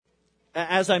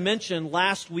As I mentioned,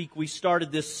 last week we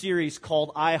started this series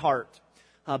called I Heart,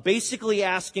 basically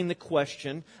asking the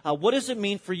question, what does it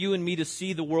mean for you and me to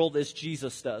see the world as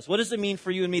Jesus does? What does it mean for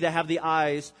you and me to have the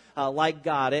eyes like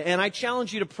God? And I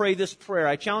challenge you to pray this prayer.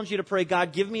 I challenge you to pray,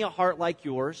 God, give me a heart like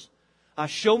yours.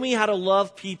 Show me how to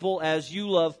love people as you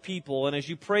love people. And as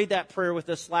you prayed that prayer with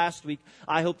us last week,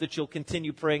 I hope that you'll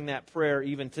continue praying that prayer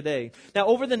even today. Now,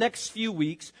 over the next few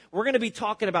weeks, we're going to be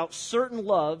talking about certain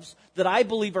loves that I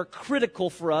believe are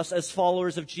critical for us as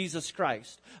followers of Jesus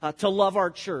Christ. To love our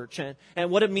church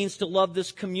and what it means to love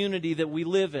this community that we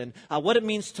live in. What it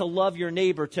means to love your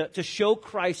neighbor, to show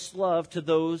Christ's love to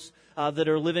those that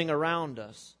are living around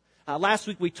us. Last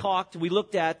week we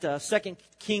looked at 2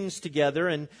 Kings together,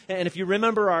 and if you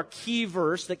remember our key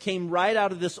verse that came right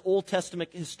out of this Old Testament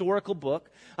historical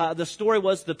book, the story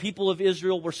was the people of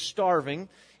Israel were starving,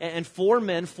 and 4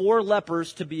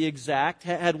 lepers to be exact,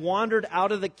 had wandered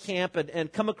out of the camp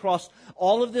and come across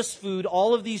all of this food,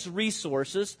 all of these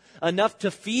resources, enough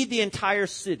to feed the entire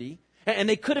city, and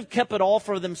they could have kept it all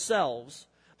for themselves.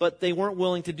 But they weren't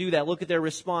willing to do that. Look at their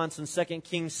response in 2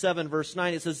 Kings 7, verse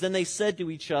 9. It says, "Then they said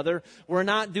to each other, 'We're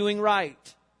not doing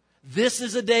right. This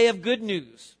is a day of good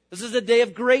news. This is a day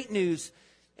of great news,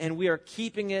 and we are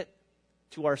keeping it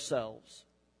to ourselves.'"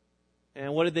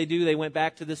 And what did they do? They went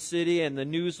back to the city, and the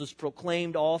news was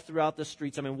proclaimed all throughout the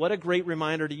streets. I mean, what a great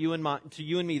reminder to you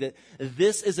and me that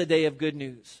this is a day of good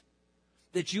news.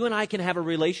 That you and I can have a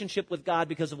relationship with God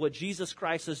because of what Jesus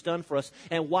Christ has done for us.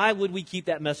 And why would we keep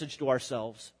that message to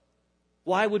ourselves?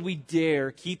 Why would we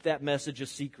dare keep that message a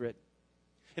secret?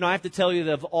 You know, I have to tell you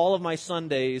that of all of my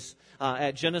Sundays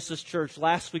at Genesis Church,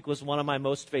 last week was one of my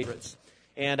most favorites.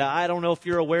 And I don't know if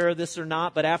you're aware of this or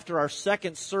not, but after our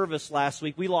second service last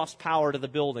week, we lost power to the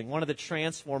building. One of the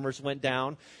transformers went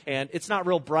down, and it's not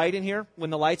real bright in here when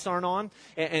the lights aren't on,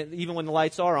 and even when the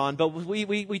lights are on. But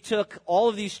we took all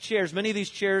of these chairs, many of these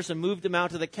chairs, and moved them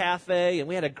out to the cafe, and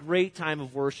we had a great time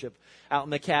of worship out in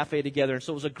the cafe together. And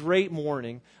so it was a great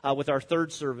morning with our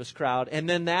third service crowd. And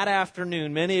then that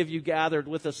afternoon, many of you gathered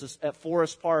with us at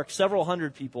Forest Park, several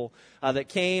hundred people that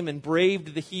came and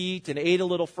braved the heat and ate a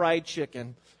little fried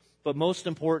chicken. But most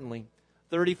importantly,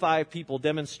 35 people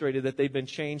demonstrated that they've been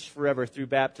changed forever through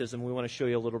baptism. We want to show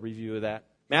you a little review of that.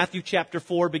 Matthew chapter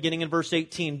 4, beginning in verse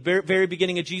 18, very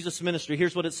beginning of Jesus' ministry.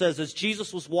 Here's what it says. As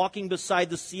Jesus was walking beside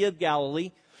the Sea of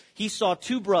Galilee, he saw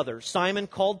 2 brothers, Simon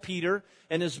called Peter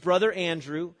and his brother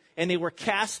Andrew, and they were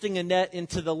casting a net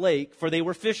into the lake, for they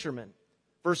were fishermen.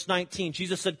 Verse 19,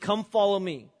 Jesus said, "Come follow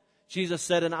me." Jesus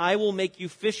said, "And I will make you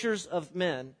fishers of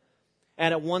men."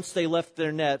 And at once they left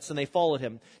their nets and they followed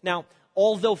him. Now,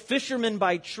 although fishermen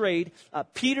by trade,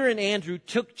 Peter and Andrew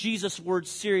took Jesus'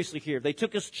 words seriously here. They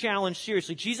took his challenge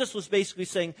seriously. Jesus was basically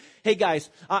saying, hey guys,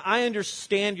 I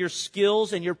understand your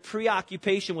skills and your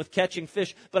preoccupation with catching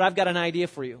fish, but I've got an idea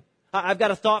for you. I've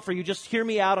got a thought for you. Just hear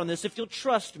me out on this. If you'll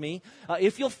trust me,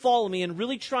 if you'll follow me and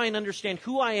really try and understand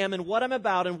who I am and what I'm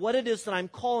about and what it is that I'm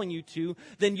calling you to,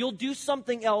 then you'll do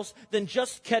something else than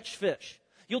just catch fish.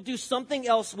 You'll do something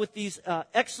else with these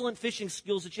excellent fishing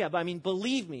skills that you have. I mean,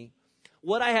 believe me,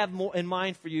 what I have more in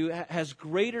mind for you has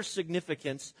greater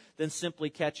significance than simply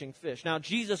catching fish. Now,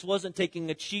 Jesus wasn't taking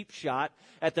a cheap shot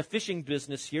at the fishing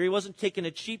business here. He wasn't taking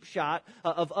a cheap shot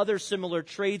of other similar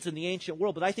trades in the ancient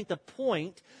world. But I think the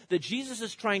point that Jesus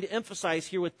is trying to emphasize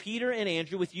here with Peter and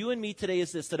Andrew, with you and me today,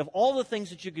 is this: that of all the things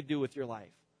that you could do with your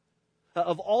life,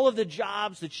 of all of the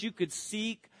jobs that you could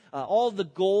seek, all the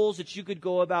goals that you could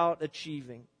go about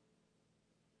achieving,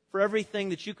 for everything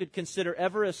that you could consider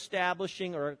ever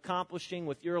establishing or accomplishing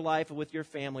with your life and with your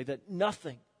family, that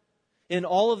nothing in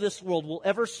all of this world will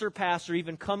ever surpass or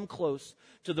even come close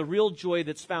to the real joy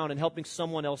that's found in helping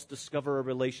someone else discover a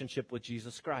relationship with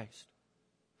Jesus Christ.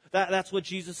 That's what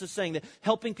Jesus is saying, that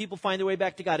helping people find their way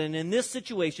back to God. And in this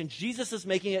situation, Jesus is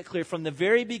making it clear from the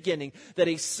very beginning that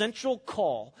a central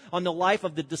call on the life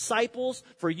of the disciples,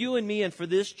 for you and me and for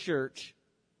this church,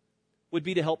 would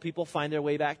be to help people find their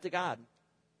way back to God.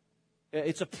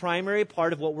 It's a primary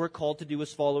part of what we're called to do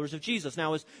as followers of Jesus.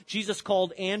 Now, as Jesus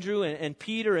called Andrew and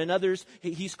Peter and others,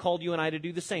 he's called you and I to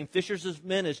do the same. Fishers of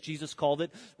men, as Jesus called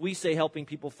it, we say helping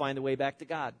people find the way back to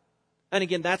God. And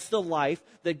again, that's the life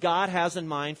that God has in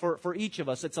mind for each of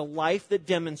us. It's a life that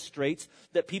demonstrates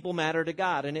that people matter to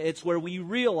God. And it's where we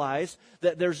realize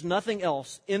that there's nothing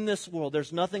else in this world,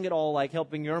 there's nothing at all like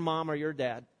helping your mom or your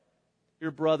dad,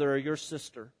 your brother or your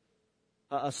sister,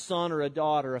 a son or a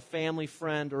daughter, a family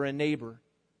friend or a neighbor,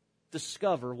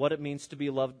 discover what it means to be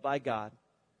loved by God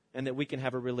and that we can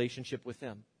have a relationship with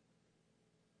Him.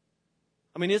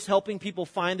 I mean, is helping people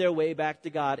find their way back to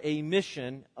God a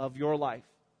mission of your life?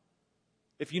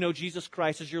 If you know Jesus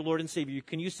Christ as your Lord and Savior,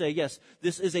 can you say, yes,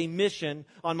 this is a mission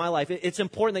on my life? It's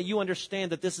important that you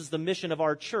understand that this is the mission of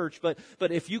our church, but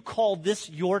if you call this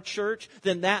your church,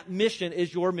 then that mission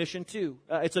is your mission too.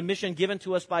 It's a mission given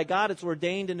to us by God. It's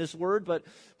ordained in His Word, but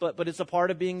it's a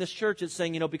part of being this church. It's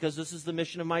saying, because this is the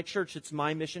mission of my church, it's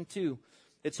my mission too.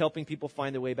 It's helping people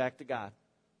find their way back to God.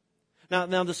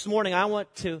 Now this morning, I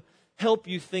want to help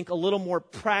you think a little more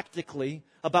practically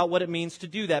about what it means to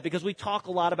do that, because we talk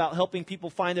a lot about helping people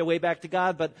find their way back to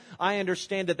God, but I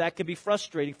understand that can be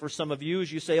frustrating for some of you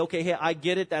as you say, okay, hey, I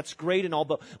get it, that's great and all,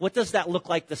 but what does that look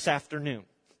like this afternoon?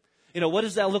 What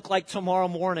does that look like tomorrow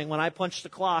morning when I punch the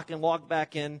clock and walk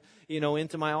back in,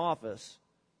 into my office?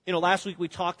 Last week we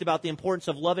talked about the importance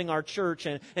of loving our church,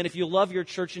 and if you love your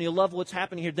church and you love what's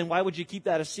happening here, then why would you keep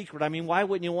that a secret? I mean, why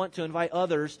wouldn't you want to invite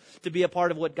others to be a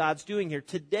part of what God's doing here?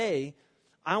 Today,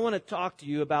 I want to talk to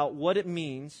you about what it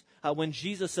means when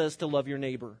Jesus says to love your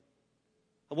neighbor.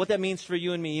 What that means for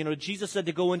you and me. Jesus said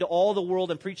to go into all the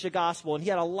world and preach the gospel, and He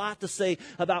had a lot to say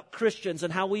about Christians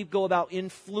and how we go about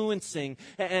influencing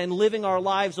and living our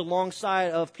lives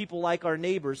alongside of people like our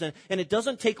neighbors. And it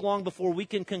doesn't take long before we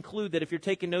can conclude that if you're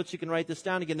taking notes, you can write this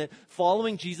down again, that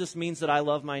following Jesus means that I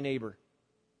love my neighbor.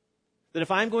 That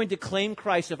if I'm going to claim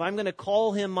Christ, if I'm going to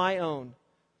call Him my own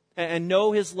and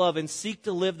know His love and seek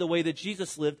to live the way that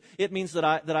Jesus lived, it means that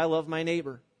I love my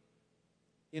neighbor.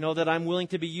 That I'm willing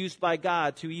to be used by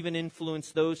God to even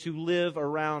influence those who live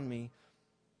around me.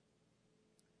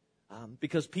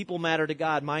 Because people matter to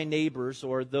God. My neighbors,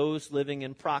 or those living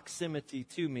in proximity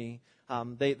to me,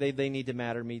 they need to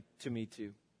matter to me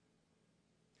too.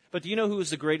 But do you know who is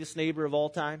the greatest neighbor of all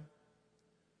time?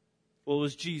 Well, it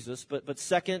was Jesus. But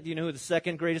second, do you know who the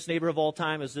second greatest neighbor of all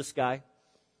time is? This guy.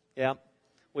 Yeah.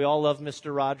 We all love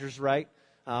Mr. Rogers, right?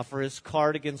 For his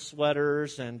cardigan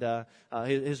sweaters and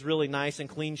his really nice and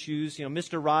clean shoes.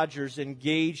 Mr. Rogers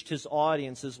engaged his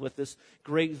audiences with this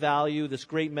great value, this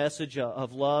great message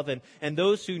of love. And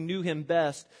those who knew him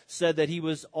best said that he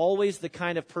was always the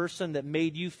kind of person that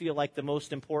made you feel like the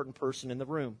most important person in the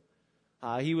room.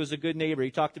 He was a good neighbor.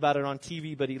 He talked about it on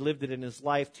TV, but he lived it in his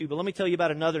life too. But let me tell you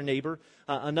about another neighbor,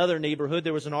 another neighborhood.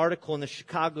 There was an article in the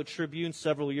Chicago Tribune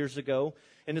several years ago,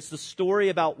 and it's the story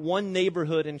about one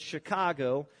neighborhood in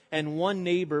Chicago and one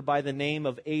neighbor by the name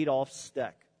of Adolf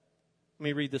Steck. Let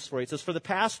me read this for you. It says, for the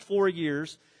past 4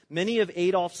 years, many of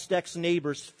Adolf Steck's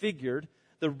neighbors figured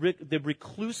the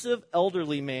reclusive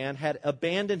elderly man had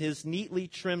abandoned his neatly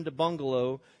trimmed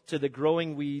bungalow to the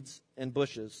growing weeds and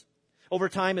bushes. Over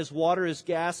time, his water, his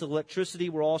gas, and electricity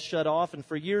were all shut off, and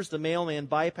for years the mailman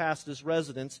bypassed his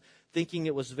residence, thinking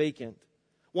it was vacant.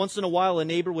 Once in a while, a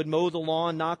neighbor would mow the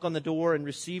lawn, knock on the door, and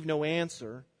receive no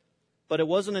answer. But it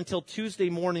wasn't until Tuesday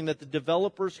morning that the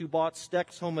developers who bought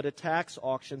Steck's home at a tax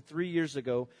auction 3 years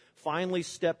ago finally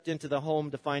stepped into the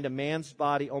home to find a man's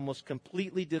body almost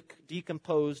completely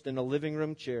decomposed in a living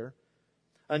room chair.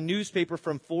 A newspaper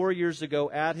from 4 years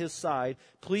ago at his side,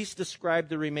 police described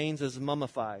the remains as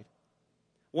mummified.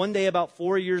 One day about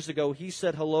 4 years ago, he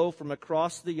said hello from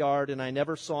across the yard, and I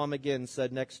never saw him again,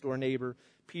 said next-door neighbor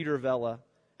Peter Vella,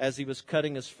 as he was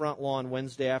cutting his front lawn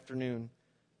Wednesday afternoon.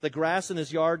 The grass in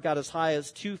his yard got as high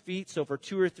as 2 feet, so for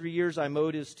 2 or 3 years I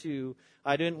mowed his too.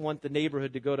 I didn't want the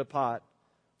neighborhood to go to pot.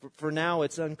 For now,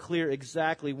 it's unclear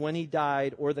exactly when he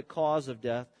died or the cause of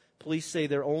death. Police say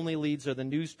their only leads are the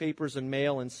newspapers and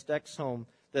mail in Steck's home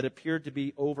that appeared to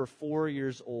be over 4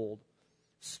 years old.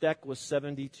 Steck was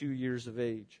 72 years of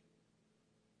age.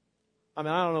 I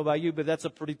mean, I don't know about you, but that's a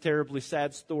pretty terribly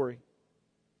sad story.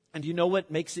 And do you know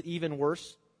what makes it even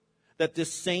worse? That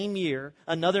this same year,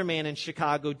 another man in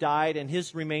Chicago died, and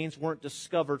his remains weren't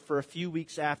discovered for a few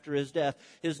weeks after his death.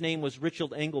 His name was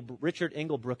Richard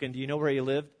Engelbrook, and do you know where he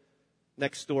lived?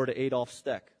 Next door to Adolf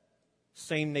Steck.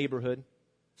 Same neighborhood,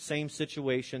 same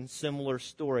situation, similar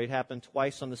story. It happened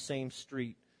twice on the same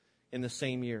street in the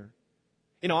same year.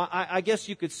 You know, I guess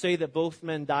you could say that both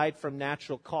men died from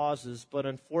natural causes, but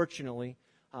unfortunately,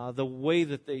 the way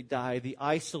that they died, the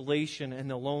isolation and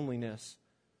the loneliness,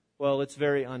 well, it's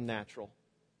very unnatural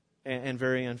and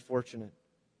very unfortunate.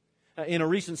 In a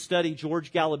recent study,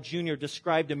 George Gallup Jr.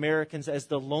 described Americans as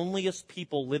the loneliest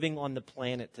people living on the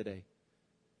planet today.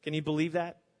 Can you believe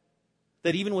that?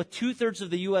 That even with 2/3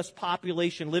 of the U.S.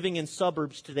 population living in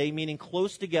suburbs today, meaning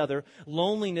close together,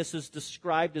 loneliness is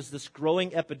described as this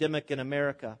growing epidemic in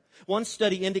America. One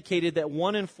study indicated that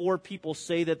 1 in 4 people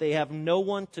say that they have no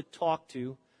one to talk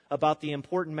to about the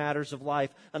important matters of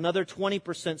life. Another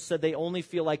 20% said they only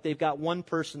feel like they've got one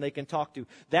person they can talk to.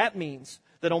 That means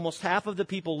that almost half of the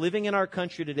people living in our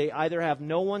country today either have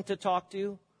no one to talk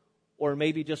to or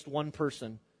maybe just one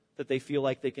person that they feel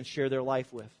like they can share their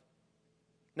life with.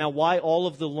 Now, why all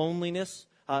of the loneliness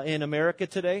in America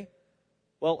today?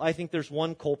 Well, I think there's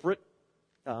one culprit.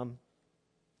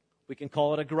 We can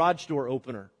call it a garage door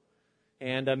opener.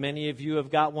 And many of you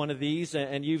have got one of these,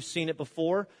 and you've seen it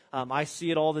before. I see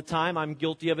it all the time. I'm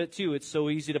guilty of it too. It's so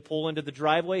easy to pull into the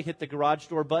driveway, hit the garage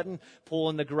door button, pull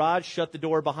in the garage, shut the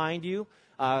door behind you,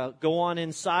 go on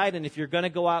inside. And if you're going to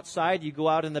go outside, you go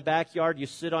out in the backyard, you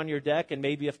sit on your deck, and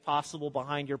maybe if possible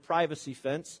behind your privacy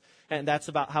fence. And that's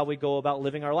about how we go about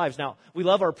living our lives. Now, we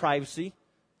love our privacy.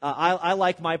 I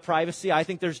like my privacy. I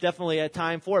think there's definitely a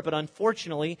time for it. But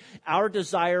unfortunately, our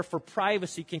desire for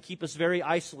privacy can keep us very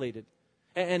isolated.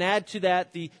 And add to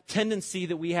that the tendency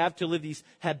that we have to live these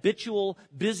habitual,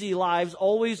 busy lives,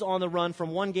 always on the run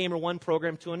from one game or one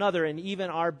program to another. And even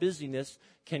our busyness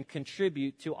can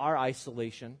contribute to our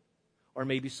isolation, or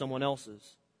maybe someone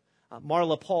else's.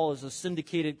 Marla Paul is a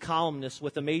syndicated columnist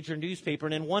with a major newspaper.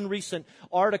 And in one recent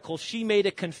article, she made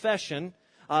a confession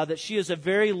that she is a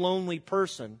very lonely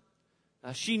person.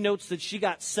 She notes that she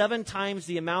got 7 times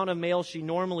the amount of mail she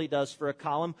normally does for a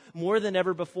column, more than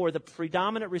ever before. The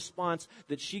predominant response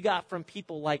that she got from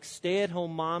people like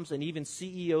stay-at-home moms and even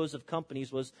CEOs of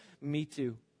companies was, "Me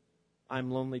too.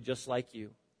 I'm lonely just like you."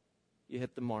 You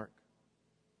hit the mark.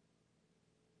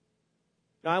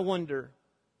 Now, I wonder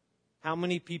how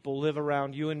many people live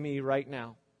around you and me right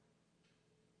now.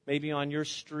 Maybe on your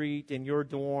street, in your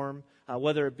dorm,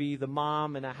 whether it be the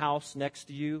mom in a house next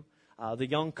to you, the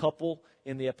young couple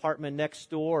in the apartment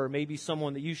next door, or maybe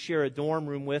someone that you share a dorm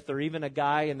room with, or even a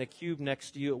guy in the cube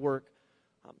next to you at work.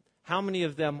 How many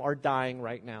of them are dying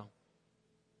right now?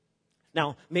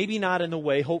 Now, maybe not in a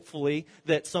way, hopefully,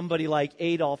 that somebody like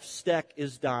Adolf Steck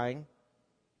is dying,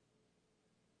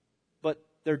 but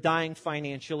they're dying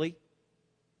financially.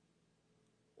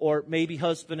 Or maybe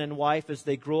husband and wife, as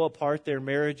they grow apart, their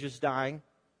marriage is dying.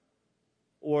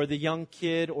 Or the young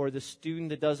kid or the student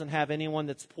that doesn't have anyone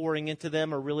that's pouring into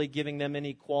them or really giving them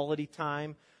any quality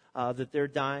time, that they're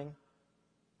dying.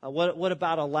 What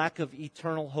about a lack of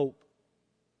eternal hope?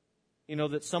 You know,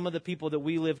 that some of the people that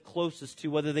we live closest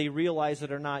to, whether they realize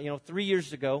it or not, 3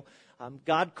 years ago,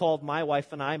 God called my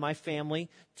wife and I, my family,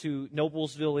 to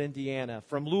Noblesville, Indiana,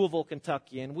 from Louisville,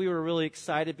 Kentucky. And we were really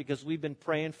excited because we've been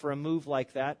praying for a move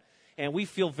like that. And we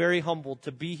feel very humbled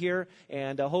to be here,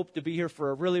 and hope to be here for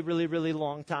a really, really, really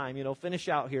long time, finish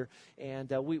out here. And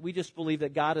we just believe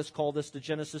that God has called us to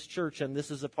Genesis Church, and this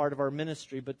is a part of our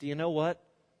ministry. But do you know what?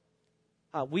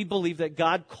 We believe that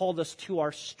God called us to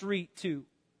our street too.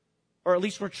 Or at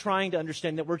least we're trying to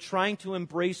understand that. We're trying to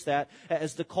embrace that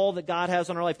as the call that God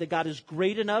has on our life. That God is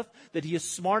great enough, that He is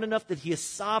smart enough, that He is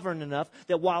sovereign enough,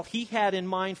 that while He had in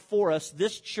mind for us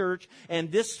this church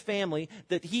and this family,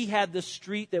 that He had the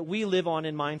street that we live on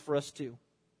in mind for us too.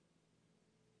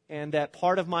 And that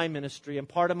part of my ministry and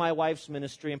part of my wife's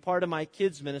ministry and part of my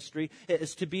kids' ministry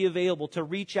is to be available, to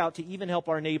reach out, to even help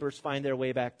our neighbors find their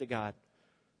way back to God.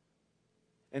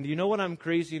 And do you know what I'm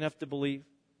crazy enough to believe?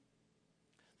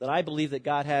 That I believe that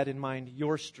God had in mind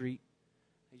your street,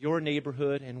 your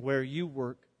neighborhood, and where you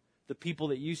work, the people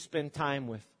that you spend time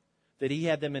with, that He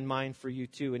had them in mind for you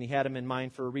too, and He had them in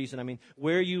mind for a reason. I mean,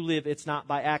 where you live, it's not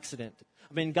by accident.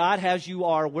 I mean, God has you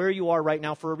are where you are right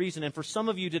now for a reason. And for some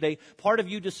of you today, part of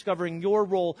you discovering your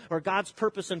role or God's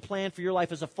purpose and plan for your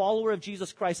life as a follower of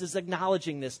Jesus Christ is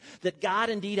acknowledging this, that God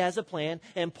indeed has a plan.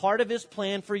 And part of His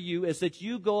plan for you is that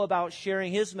you go about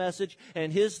sharing His message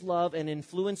and His love and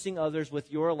influencing others with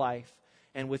your life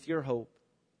and with your hope.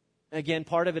 Again,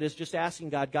 part of it is just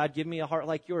asking God, God, give me a heart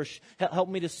like yours. Help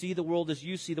me to see the world as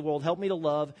you see the world. Help me to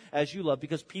love as you love.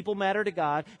 Because people matter to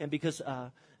God, and because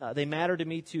they matter to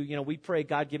me too. We pray,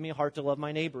 God, give me a heart to love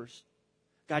my neighbors.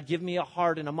 God, give me a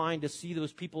heart and a mind to see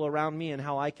those people around me and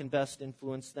how I can best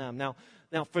influence them. Now,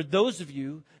 for those of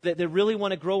you that really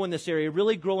want to grow in this area,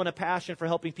 really grow in a passion for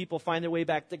helping people find their way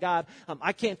back to God,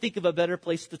 I can't think of a better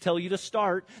place to tell you to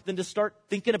start than to start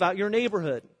thinking about your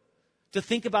neighborhood. To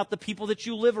think about the people that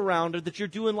you live around or that you're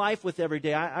doing life with every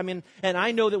day. I mean, and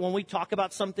I know that when we talk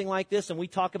about something like this and we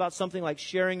talk about something like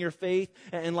sharing your faith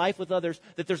and life with others,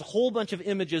 that there's a whole bunch of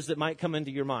images that might come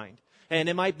into your mind. And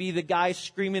it might be the guy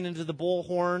screaming into the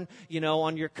bullhorn,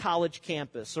 on your college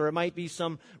campus. Or it might be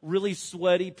some really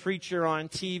sweaty preacher on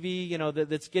TV,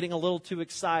 that's getting a little too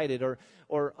excited.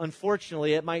 Or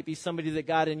unfortunately, it might be somebody that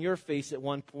got in your face at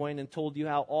one point and told you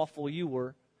how awful you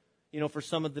were. For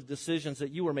some of the decisions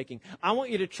that you were making. I want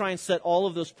you to try and set all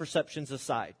of those perceptions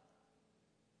aside.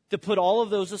 To put all of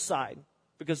those aside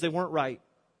because they weren't right.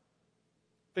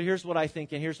 But here's what I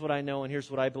think, and here's what I know, and here's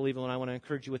what I believe, and what I want to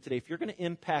encourage you with today. If you're going to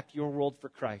impact your world for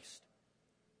Christ,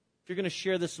 if you're going to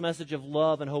share this message of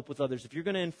love and hope with others, if you're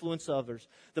going to influence others,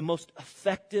 the most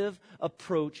effective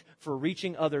approach for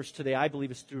reaching others today, I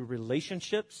believe, is through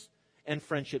relationships and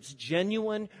friendships.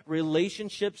 Genuine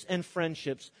relationships and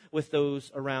friendships with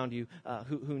those around you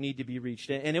who need to be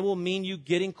reached. And it will mean you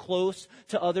getting close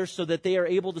to others so that they are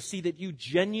able to see that you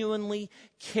genuinely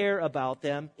care about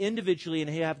them individually and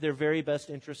have their very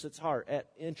best interests at heart.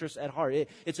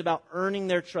 It's about earning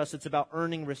their trust. It's about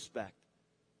earning respect.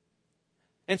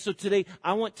 And so today,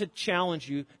 I want to challenge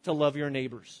you to love your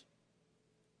neighbors.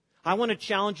 I want to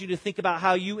challenge you to think about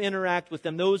how you interact with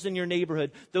them, those in your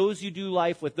neighborhood, those you do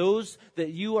life with, those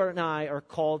that you and I are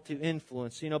called to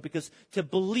influence, because to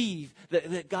believe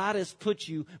that God has put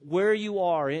you where you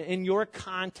are, in your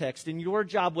context, in your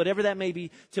job, whatever that may be,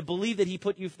 to believe that He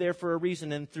put you there for a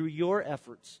reason, and through your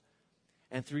efforts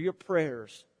and through your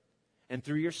prayers and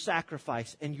through your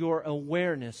sacrifice and your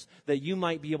awareness that you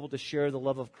might be able to share the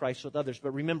love of Christ with others.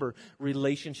 But remember,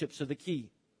 relationships are the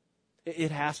key.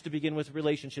 It has to begin with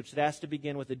relationships. It has to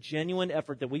begin with a genuine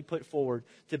effort that we put forward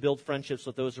to build friendships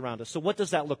with those around us. So what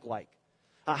does that look like?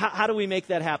 How do we make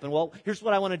that happen? Well, here's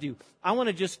what I want to do. I want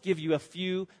to just give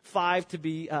you 5 to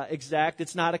be exact.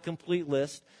 It's not a complete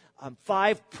list.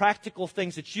 5 practical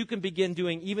things that you can begin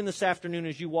doing even this afternoon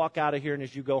as you walk out of here and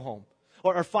as you go home.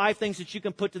 Or 5 things that you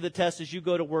can put to the test as you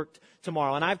go to work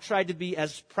tomorrow. And I've tried to be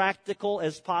as practical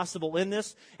as possible in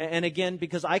this. And again,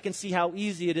 because I can see how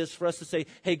easy it is for us to say,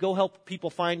 hey, go help people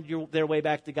find their way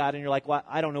back to God. And you're like, well,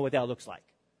 I don't know what that looks like.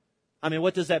 I mean,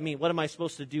 what does that mean? What am I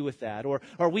supposed to do with that? Or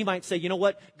we might say, you know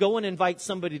what? Go and invite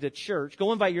somebody to church.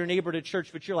 Go invite your neighbor to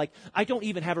church. But you're like, I don't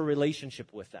even have a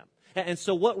relationship with them. And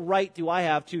so what right do I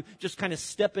have to just kind of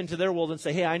step into their world and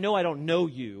say, hey, I know I don't know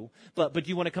you, but do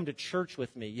you want to come to church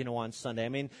with me, on Sunday? I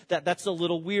mean, that's a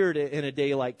little weird in a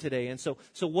day like today. And so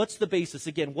what's the basis?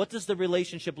 Again, what does the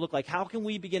relationship look like? How can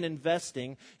we begin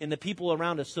investing in the people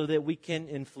around us so that we can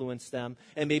influence them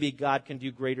and maybe God can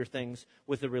do greater things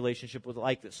with a relationship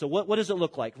like this? So what does it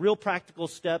look like? Real practical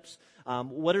steps.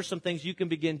 What are some things you can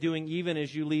begin doing even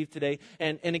as you leave today?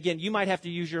 And again, you might have to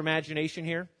use your imagination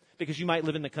here, because you might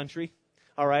live in the country,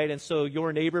 all right? And so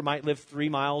your neighbor might live 3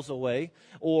 miles away,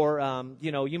 or,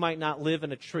 you might not live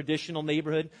in a traditional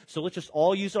neighborhood. So let's just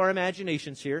all use our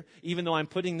imaginations here, even though I'm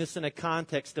putting this in a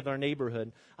context of our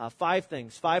neighborhood. 5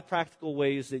 things, 5 practical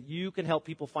ways that you can help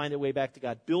people find their way back to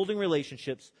God, building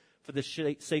relationships for the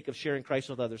sake of sharing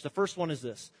Christ with others. The first one is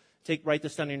this. Write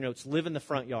this down in your notes. Live in the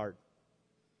front yard.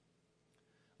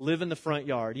 Live in the front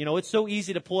yard. It's so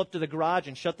easy to pull up to the garage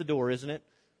and shut the door, isn't it?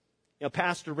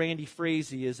 Pastor Randy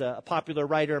Frazee is a popular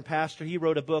writer and pastor. He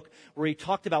wrote a book where he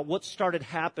talked about what started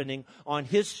happening on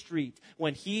his street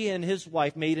when he and his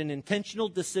wife made an intentional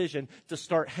decision to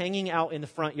start hanging out in the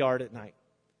front yard at night.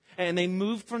 And they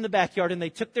moved from the backyard and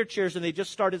they took their chairs and they just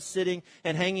started sitting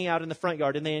and hanging out in the front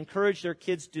yard. And they encouraged their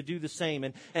kids to do the same.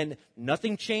 And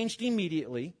nothing changed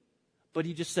immediately. But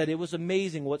he just said it was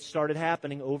amazing what started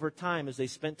happening over time as they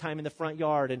spent time in the front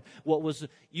yard. And what was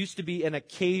used to be an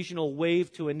occasional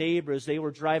wave to a neighbor as they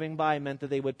were driving by meant that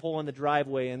they would pull in the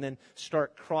driveway and then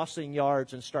start crossing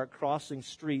yards and start crossing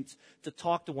streets to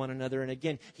talk to one another. And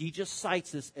again, he just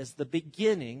cites this as the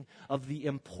beginning of the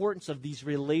importance of these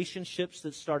relationships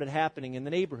that started happening in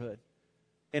the neighborhood.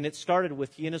 And it started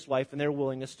with he and his wife and their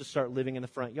willingness to start living in the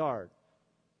front yard.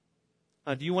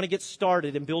 Do you want to get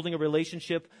started in building a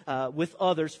relationship with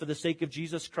others for the sake of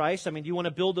Jesus Christ? I mean, do you want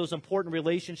to build those important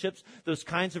relationships, those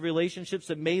kinds of relationships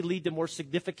that may lead to more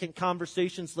significant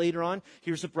conversations later on?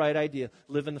 Here's a bright idea.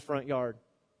 Live in the front yard.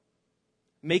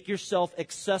 Make yourself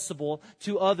accessible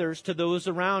to others, to those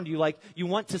around you. Like, you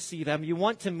want to see them, you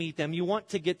want to meet them, you want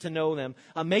to get to know them.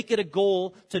 Make it a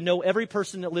goal to know every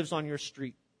person that lives on your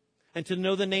street and to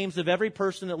know the names of every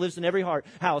person that lives in every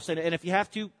house. And if you have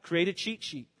to, create a cheat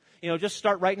sheet. Just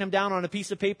start writing them down on a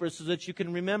piece of paper so that you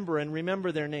can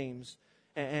remember their names.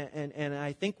 And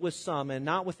I think with some, and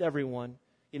not with everyone,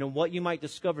 what you might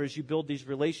discover as you build these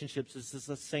relationships is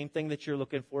the same thing that you're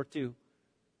looking for too.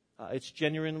 It's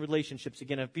genuine relationships.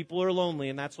 Again, if people are lonely,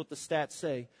 and that's what the stats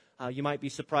say, you might be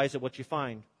surprised at what you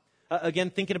find.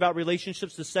 Again, thinking about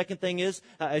relationships, the second thing is,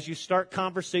 as you start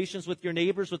conversations with your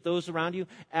neighbors, with those around you,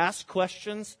 ask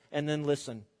questions and then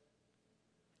listen.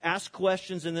 Ask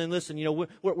questions and then listen.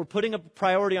 We're putting a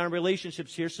priority on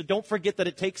relationships here, so don't forget that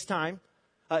it takes time.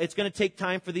 It's going to take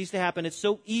time for these to happen. It's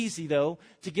so easy, though,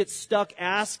 to get stuck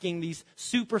asking these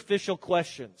superficial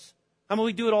questions. I mean,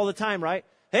 we do it all the time, right?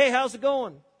 Hey, how's it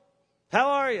going? How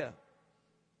are you?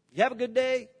 You have a good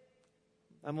day?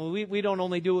 I mean, we don't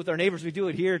only do it with our neighbors. We do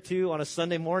it here, too, on a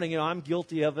Sunday morning. I'm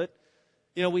guilty of it.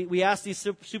 You know, we ask these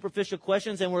superficial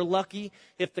questions, and we're lucky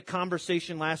if the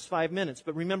conversation lasts 5 minutes.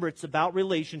 But remember, it's about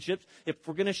relationships. If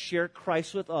we're going to share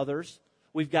Christ with others,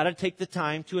 we've got to take the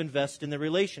time to invest in the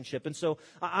relationship. And so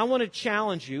I want to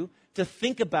challenge you to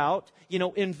think about,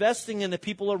 investing in the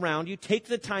people around you. Take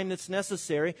the time that's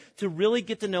necessary to really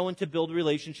get to know and to build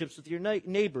relationships with your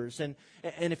neighbors. And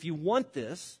if you want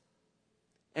this,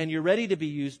 and you're ready to be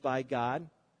used by God,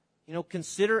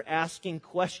 consider asking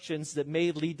questions that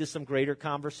may lead to some greater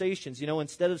conversations.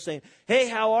 Instead of saying, hey,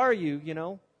 how are you?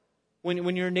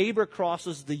 When your neighbor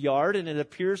crosses the yard and it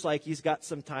appears like he's got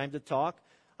some time to talk,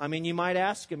 you might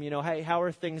ask him, hey, how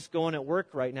are things going at work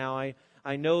right now?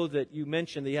 I know that you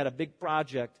mentioned that you had a big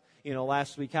project,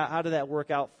 last week. How did that work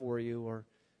out for you?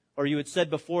 Or you had said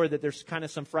before that there's kind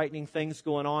of some frightening things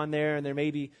going on there, and they're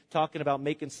maybe talking about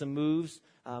making some moves.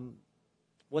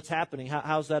 What's happening?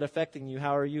 How's that affecting you?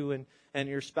 How are you and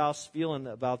your spouse feeling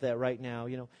about that right now?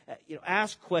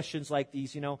 Ask questions like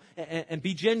these, and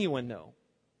be genuine, though.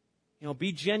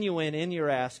 Be genuine in your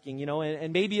asking,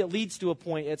 and maybe it leads to a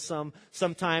point at some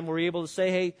time where you're able to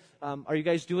say, hey, are you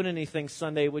guys doing anything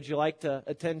Sunday? Would you like to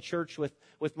attend church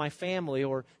with my family?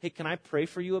 Or, hey, can I pray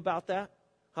for you about that?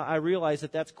 I realize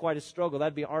that that's quite a struggle.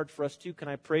 That'd be hard for us too. Can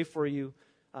I pray for you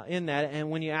in that? And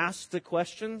when you ask the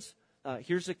questions,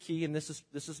 here's a key, and this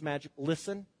is magic.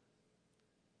 Listen.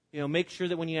 Make sure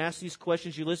that when you ask these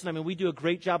questions, you listen. We do a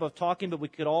great job of talking, but we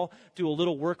could all do a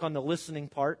little work on the listening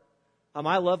part.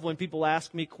 I love when people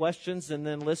ask me questions and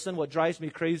then listen. What drives me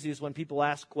crazy is when people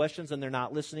ask questions and they're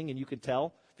not listening, and you can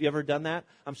tell. Have you ever done that?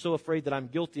 I'm so afraid that I'm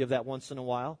guilty of that once in a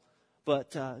while.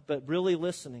 But really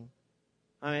listening.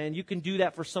 And you can do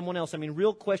that for someone else.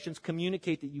 Real questions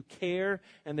communicate that you care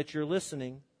and that you're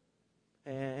listening.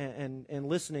 And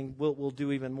listening will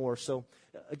do even more. So,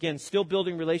 again, still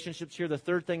building relationships here. The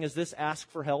third thing is this: ask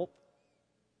for help.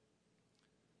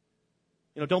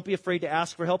 Don't be afraid to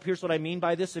ask for help. Here's what I mean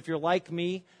by this. If you're like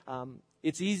me,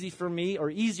 it's easier for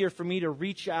me to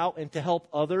reach out and to help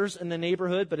others in the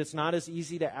neighborhood, but it's not as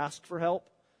easy to ask for help.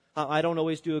 I don't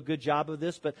always do a good job of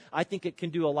this, but I think it can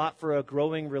do a lot for a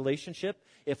growing relationship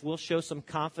if we'll show some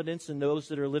confidence in those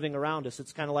that are living around us.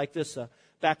 It's kind of like this.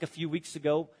 Back a few weeks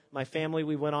ago, my family,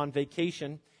 we went on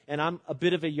vacation, and I'm a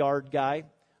bit of a yard guy,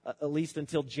 at least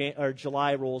until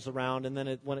July rolls around, and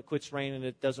then when it quits raining,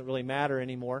 it doesn't really matter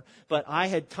anymore. But I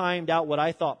had timed out what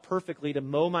I thought perfectly to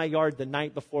mow my yard the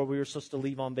night before we were supposed to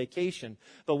leave on vacation.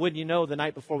 But wouldn't you know, the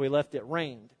night before we left, it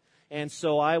rained. And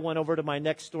so I went over to my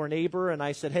next door neighbor and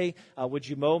I said, hey, would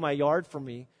you mow my yard for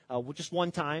me just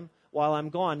one time while I'm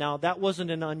gone? Now, that wasn't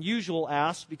an unusual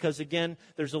ask because, again,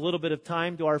 there's a little bit of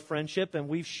time to our friendship, and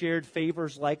we've shared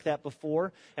favors like that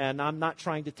before. And I'm not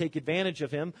trying to take advantage of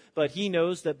him, but he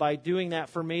knows that by doing that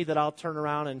for me that I'll turn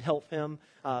around and help him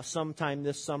sometime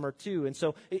this summer too. And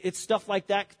so it's stuff like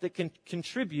that that can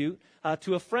contribute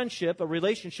to a friendship, a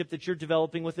relationship that you're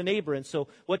developing with a neighbor. And so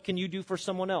what can you do for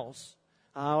someone else?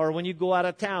 Or when you go out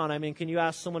of town, can you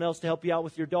ask someone else to help you out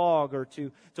with your dog or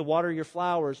to water your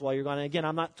flowers while you're gone? And again,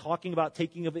 I'm not talking about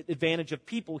taking advantage of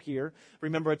people here.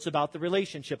 Remember, it's about the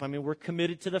relationship. We're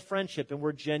committed to the friendship, and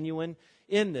we're genuine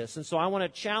in this. And so I want to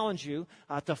challenge you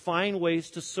to find ways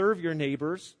to serve your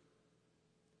neighbors,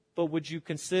 but would you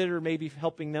consider maybe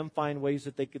helping them find ways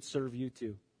that they could serve you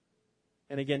too?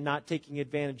 And again, not taking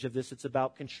advantage of this. It's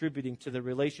about contributing to the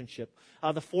relationship.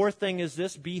 The fourth thing is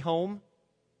this: be home.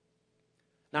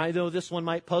 Now, I know this one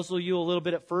might puzzle you a little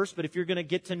bit at first, but if you're going to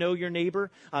get to know your neighbor,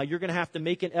 you're going to have to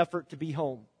make an effort to be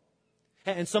home.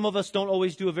 And some of us don't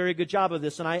always do a very good job of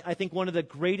this. And I think one of the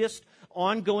greatest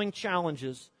ongoing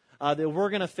challenges that we're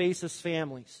going to face as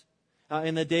families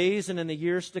in the days and in the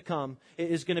years to come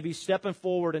is going to be stepping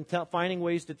forward and finding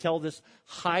ways to tell this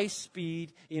high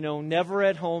speed, never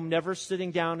at home, never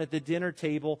sitting down at the dinner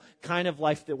table kind of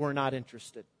life that we're not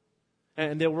interested.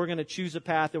 And that we're going to choose a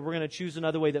path, that we're going to choose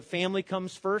another way, that family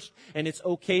comes first, and it's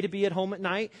okay to be at home at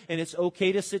night, and it's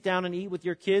okay to sit down and eat with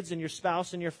your kids and your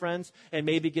spouse and your friends, and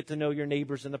maybe get to know your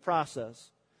neighbors in the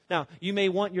process. Now, you may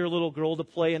want your little girl to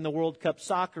play in the World Cup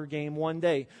soccer game one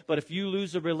day, but if you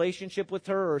lose a relationship with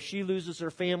her or she loses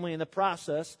her family in the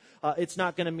process, it's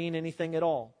not going to mean anything at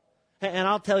all. And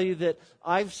I'll tell you that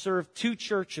I've served two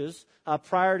churches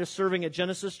prior to serving at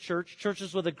Genesis Church,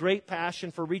 churches with a great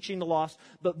passion for reaching the lost,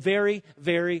 but very,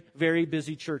 very, very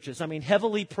busy churches.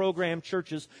 Heavily programmed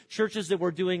churches that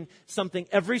were doing something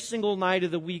every single night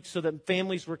of the week so that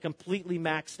families were completely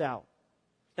maxed out.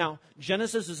 Now,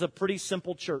 Genesis is a pretty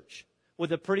simple church.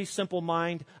 with a pretty simple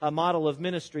model of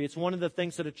ministry. It's one of the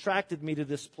things that attracted me to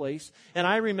this place. And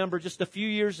I remember just a few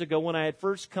years ago when I had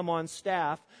first come on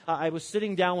staff, I was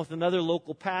sitting down with another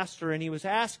local pastor, and he was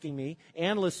asking me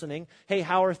and listening, hey,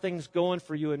 how are things going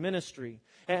for you in ministry?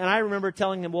 And I remember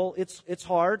telling him, well, it's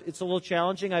hard. It's a little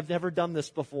challenging. I've never done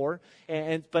this before.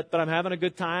 But I'm having a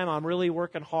good time. I'm really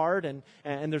working hard, and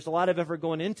there's a lot of effort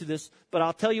going into this. But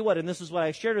I'll tell you what, and this is what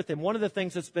I shared with him, one of the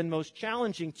things that's been most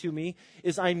challenging to me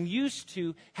is I'm used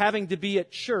to having to be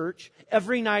at church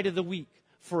every night of the week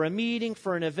for a meeting,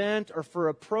 for an event, or for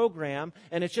a program,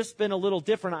 and it's just been a little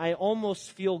different. I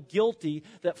almost feel guilty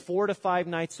that 4 to 5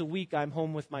 nights a week I'm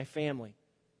home with my family.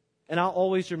 And I'll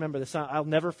always remember this. I'll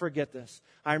never forget this.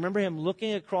 I remember him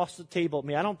looking across the table at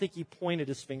me. I don't think he pointed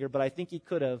his finger, but I think he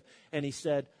could have. And he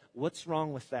said, what's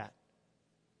wrong with that?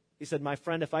 He said, my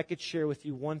friend, if I could share with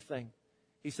you one thing.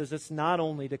 He says, it's not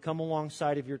only to come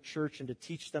alongside of your church and to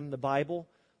teach them the Bible,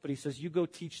 but he says, you go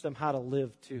teach them how to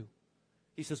live too.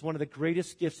 He says, one of the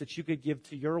greatest gifts that you could give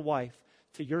to your wife,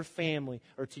 to your family,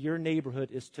 or to your neighborhood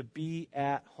is to be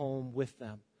at home with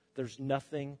them. There's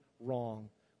nothing wrong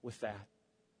with that.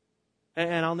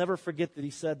 And I'll never forget that he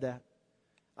said that.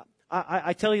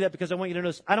 I tell you that because I want you to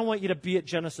notice, I don't want you to be at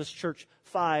Genesis Church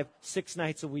 5, 6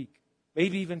 nights a week.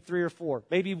 Maybe even 3 or 4.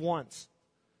 Maybe once.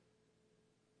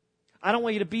 I don't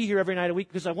want you to be here every night a week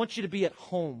because I want you to be at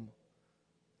home.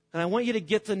 And I want you to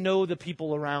get to know the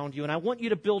people around you. And I want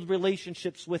you to build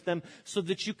relationships with them so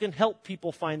that you can help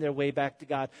people find their way back to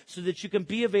God. So that you can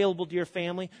be available to your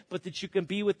family, but that you can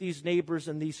be with these neighbors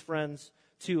and these friends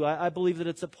too. I believe that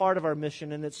it's a part of our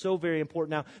mission, and it's so very important.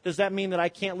 Now, does that mean that I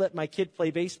can't let my kid play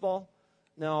baseball?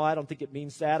 No, I don't think it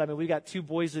means that. I mean, we got 2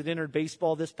 boys that entered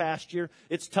baseball this past year.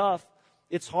 It's tough.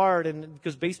 It's hard, and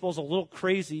because baseball's a little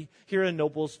crazy here in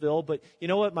Noblesville. But you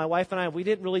know what? My wife and I, we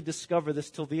didn't really discover this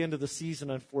till the end of the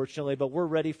season, unfortunately, but we're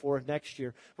ready for it next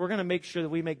year. We're going to make sure that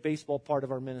we make baseball part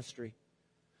of our ministry.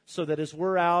 So that as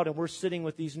we're out and we're sitting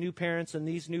with these new parents and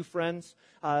these new friends,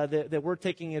 that we're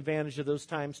taking advantage of those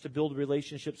times to build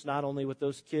relationships not only with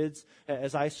those kids,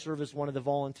 as I serve as one of the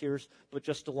volunteers, but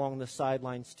just along the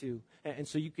sidelines too. And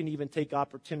so you can even take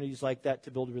opportunities like that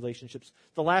to build relationships.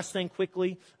 The last thing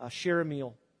quickly, share a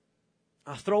meal.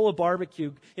 Throw a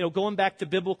barbecue. You know, going back to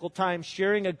biblical times,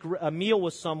 sharing a meal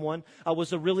with someone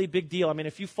was a really big deal. I mean,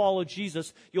 if you follow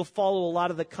Jesus, you'll follow a lot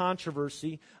of the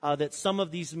controversy that some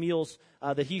of these meals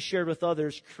that he shared with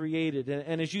others created.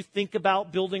 And as you think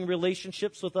about building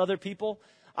relationships with other people,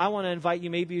 I want to invite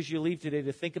you maybe as you leave today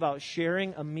to think about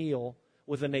sharing a meal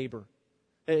with a neighbor.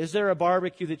 Is there a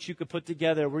barbecue that you could put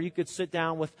together where you could sit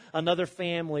down with another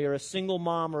family or a single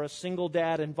mom or a single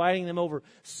dad, inviting them over,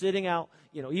 sitting out,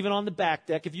 you know, even on the back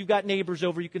deck. If you've got neighbors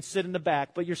over, you can sit in the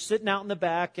back, but you're sitting out in the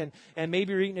back and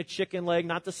maybe you're eating a chicken leg,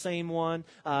 not the same one,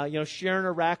 sharing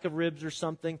a rack of ribs or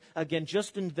something. Again,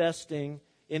 just investing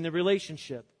in the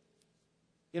relationship.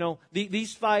 You know,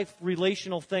 these 5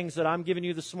 relational things that I'm giving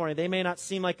you this morning, they may not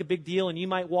seem like a big deal, and you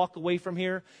might walk away from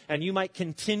here, and you might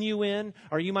continue in,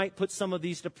 or you might put some of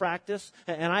these to practice,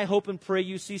 and I hope and pray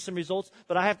you see some results,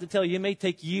 but I have to tell you, it may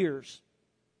take years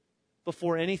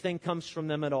before anything comes from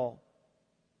them at all.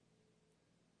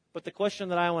 But the question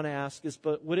that I want to ask is,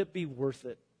 but would it be worth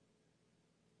it?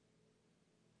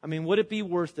 I mean, would it be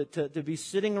worth it to be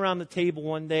sitting around the table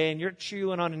one day and you're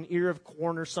chewing on an ear of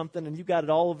corn or something and you got it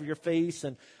all over your face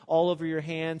and all over your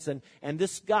hands, and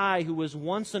this guy who was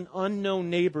once an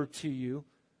unknown neighbor to you,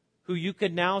 who you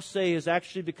could now say has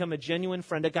actually become a genuine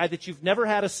friend, a guy that you've never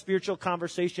had a spiritual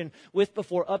conversation with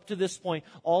before up to this point,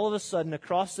 all of a sudden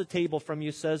across the table from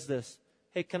you says this,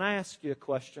 hey, can I ask you a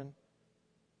question?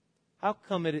 How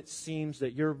come it seems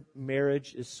that your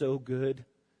marriage is so good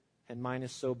and mine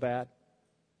is so bad?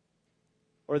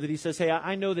 Or that he says, hey,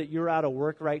 I know that you're out of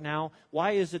work right now.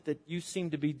 Why is it that you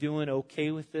seem to be doing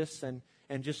okay with this and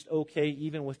just okay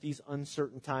even with these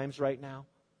uncertain times right now?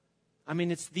 I mean,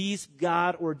 it's these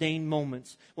God-ordained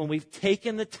moments when we've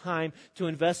taken the time to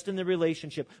invest in the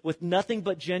relationship with nothing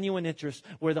but genuine interest,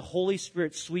 where the Holy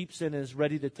Spirit sweeps in and is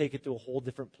ready to take it to a whole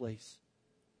different place.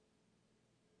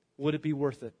 Would it be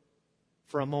worth it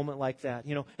for a moment like that?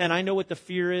 You know, and I know what the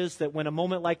fear is, that when a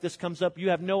moment like this comes up, you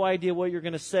have no idea what you're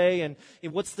going to say, and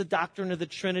what's the doctrine of the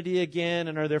Trinity again,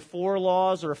 and are there 4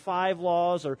 laws or 5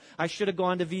 laws, or I should have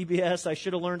gone to VBS, I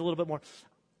should have learned a little bit more.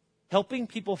 Helping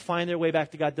people find their way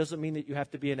back to God doesn't mean that you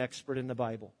have to be an expert in the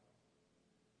Bible.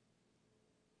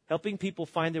 Helping people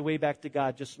find their way back to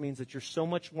God just means that you're so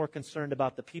much more concerned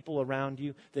about the people around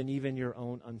you than even your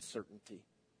own uncertainty.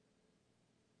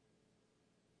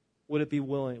 Would it be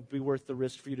worth the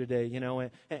risk for you today? You know,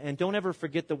 and don't ever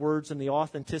forget the words and the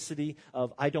authenticity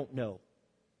of, I don't know.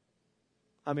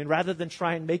 I mean, rather than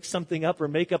try and make something up or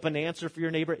make up an answer for your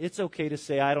neighbor, it's okay to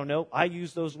say, I don't know. I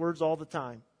use those words all the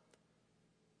time.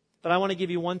 But I want to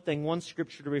give you one thing, one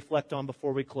scripture to reflect on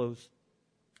before we close.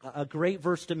 A great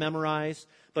verse to memorize,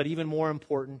 but even more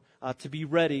important, to be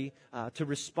ready to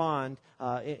respond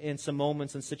in some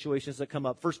moments and situations that come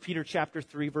up. 1 Peter chapter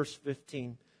 3, verse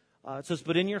 15. It says,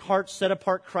 but in your heart set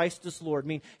apart Christ as Lord. I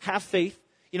mean, have faith.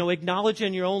 Acknowledge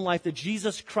in your own life that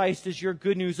Jesus Christ is your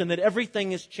good news and that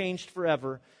everything is changed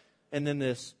forever. And then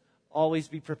this, always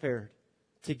be prepared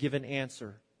to give an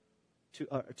answer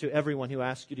to everyone who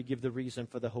asks you to give the reason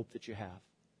for the hope that you have.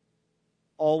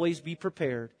 Always be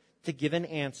prepared to give an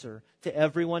answer to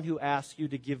everyone who asks you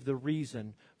to give the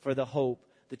reason for the hope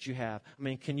that you have. I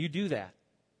mean, can you do that?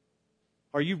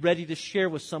 Are you ready to share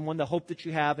with someone the hope that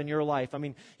you have in your life? I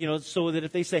mean, so that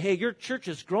if they say, hey, your church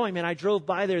is growing, man, I drove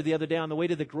by there the other day on the way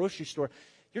to the grocery store.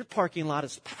 Your parking lot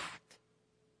is packed.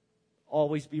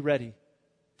 Always be ready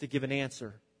to give an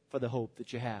answer for the hope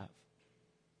that you have.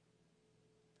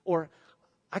 Or,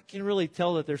 I can really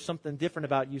tell that there's something different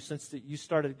about you since that you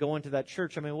started going to that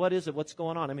church. I mean, what is it? What's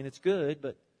going on? I mean, it's good,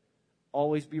 but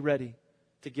always be ready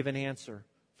to give an answer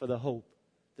for the hope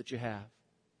that you have.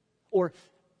 Or,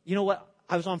 you know what?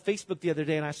 I was on Facebook the other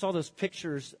day and I saw those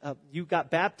pictures of you got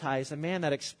baptized. And man,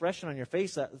 that expression on your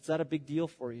face, is that a big deal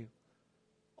for you?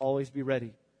 Always be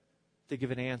ready to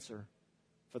give an answer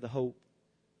for the hope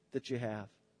that you have.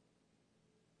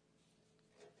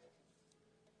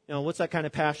 What's that kind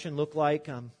of passion look like?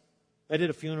 I did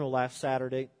a funeral last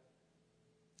Saturday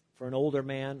for an older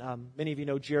man. Many of you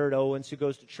know Jared Owens, who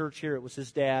goes to church here. It was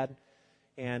his dad.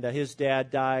 And his dad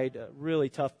died a really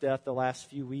tough death the last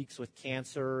few weeks with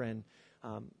cancer. And,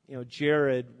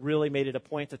 Jared really made it a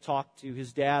point to talk to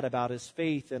his dad about his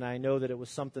faith. And I know that it was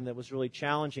something that was really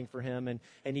challenging for him. And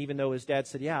even though his dad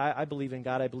said, yeah, I believe in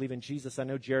God, I believe in Jesus, I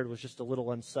know Jared was just a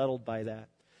little unsettled by that.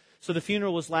 So the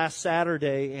funeral was last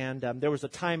Saturday, and there was a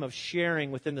time of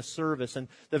sharing within the service. And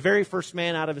the very first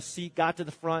man out of his seat got to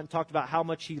the front and talked about how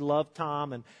much he loved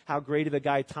Tom and how great of a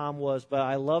guy Tom was. But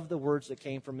I love the words that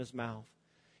came from his mouth.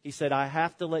 He said, I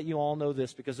have to let you all know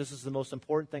this because this is the most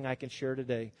important thing I can share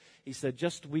today. He said,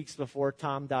 just weeks before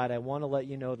Tom died, I want to let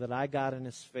you know that I got in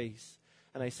his face.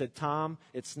 And I said, Tom,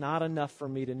 it's not enough for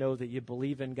me to know that you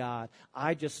believe in God.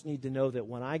 I just need to know that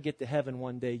when I get to heaven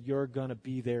one day, you're going to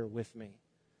be there with me.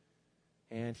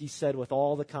 And he said with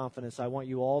all the confidence, I want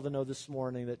you all to know this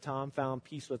morning that Tom found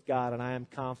peace with God, and I am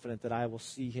confident that I will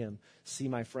see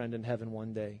my friend in heaven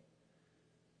one day.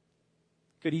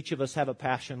 Could each of us have a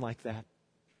passion like that?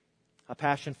 A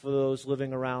passion for those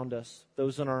living around us,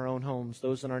 those in our own homes,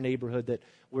 those in our neighborhood, that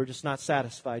we're just not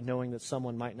satisfied knowing that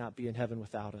someone might not be in heaven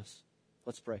without us.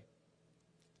 Let's pray.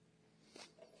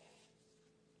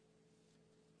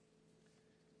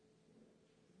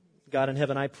 God in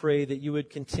heaven, I pray that you would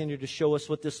continue to show us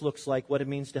what this looks like, what it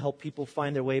means to help people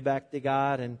find their way back to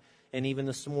God, and even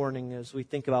this morning as we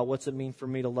think about what's it mean for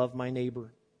me to love my neighbor.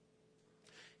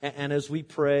 And as we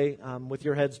pray, with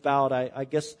your heads bowed, I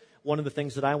guess one of the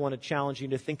things that I want to challenge you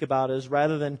to think about is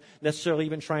rather than necessarily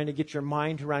even trying to get your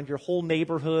mind around your whole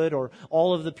neighborhood or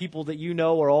all of the people that you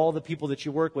know or all the people that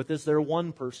you work with, is there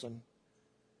one person?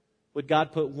 Would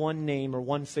God put one name or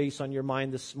one face on your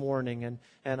mind this morning?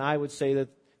 And I would say that,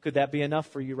 could that be enough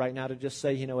for you right now to just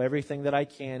say, everything that I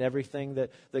can, everything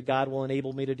that God will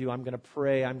enable me to do, I'm going to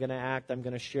pray, I'm going to act, I'm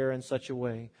going to share in such a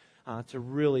way to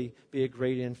really be a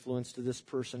great influence to this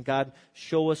person. God,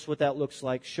 show us what that looks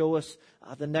like. Show us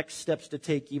the next steps to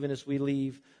take even as we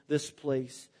leave this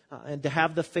place. And to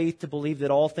have the faith to believe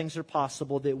that all things are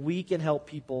possible, that we can help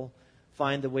people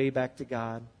find the way back to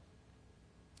God.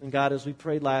 And God, as we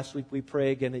prayed last week, we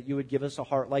pray again that you would give us a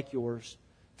heart like yours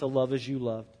to love as you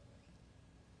loved,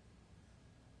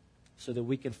 so that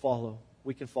we can follow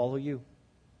you.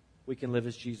 We can live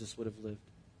as Jesus would have lived,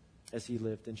 as he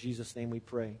lived. In Jesus' name we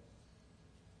pray.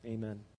 Amen.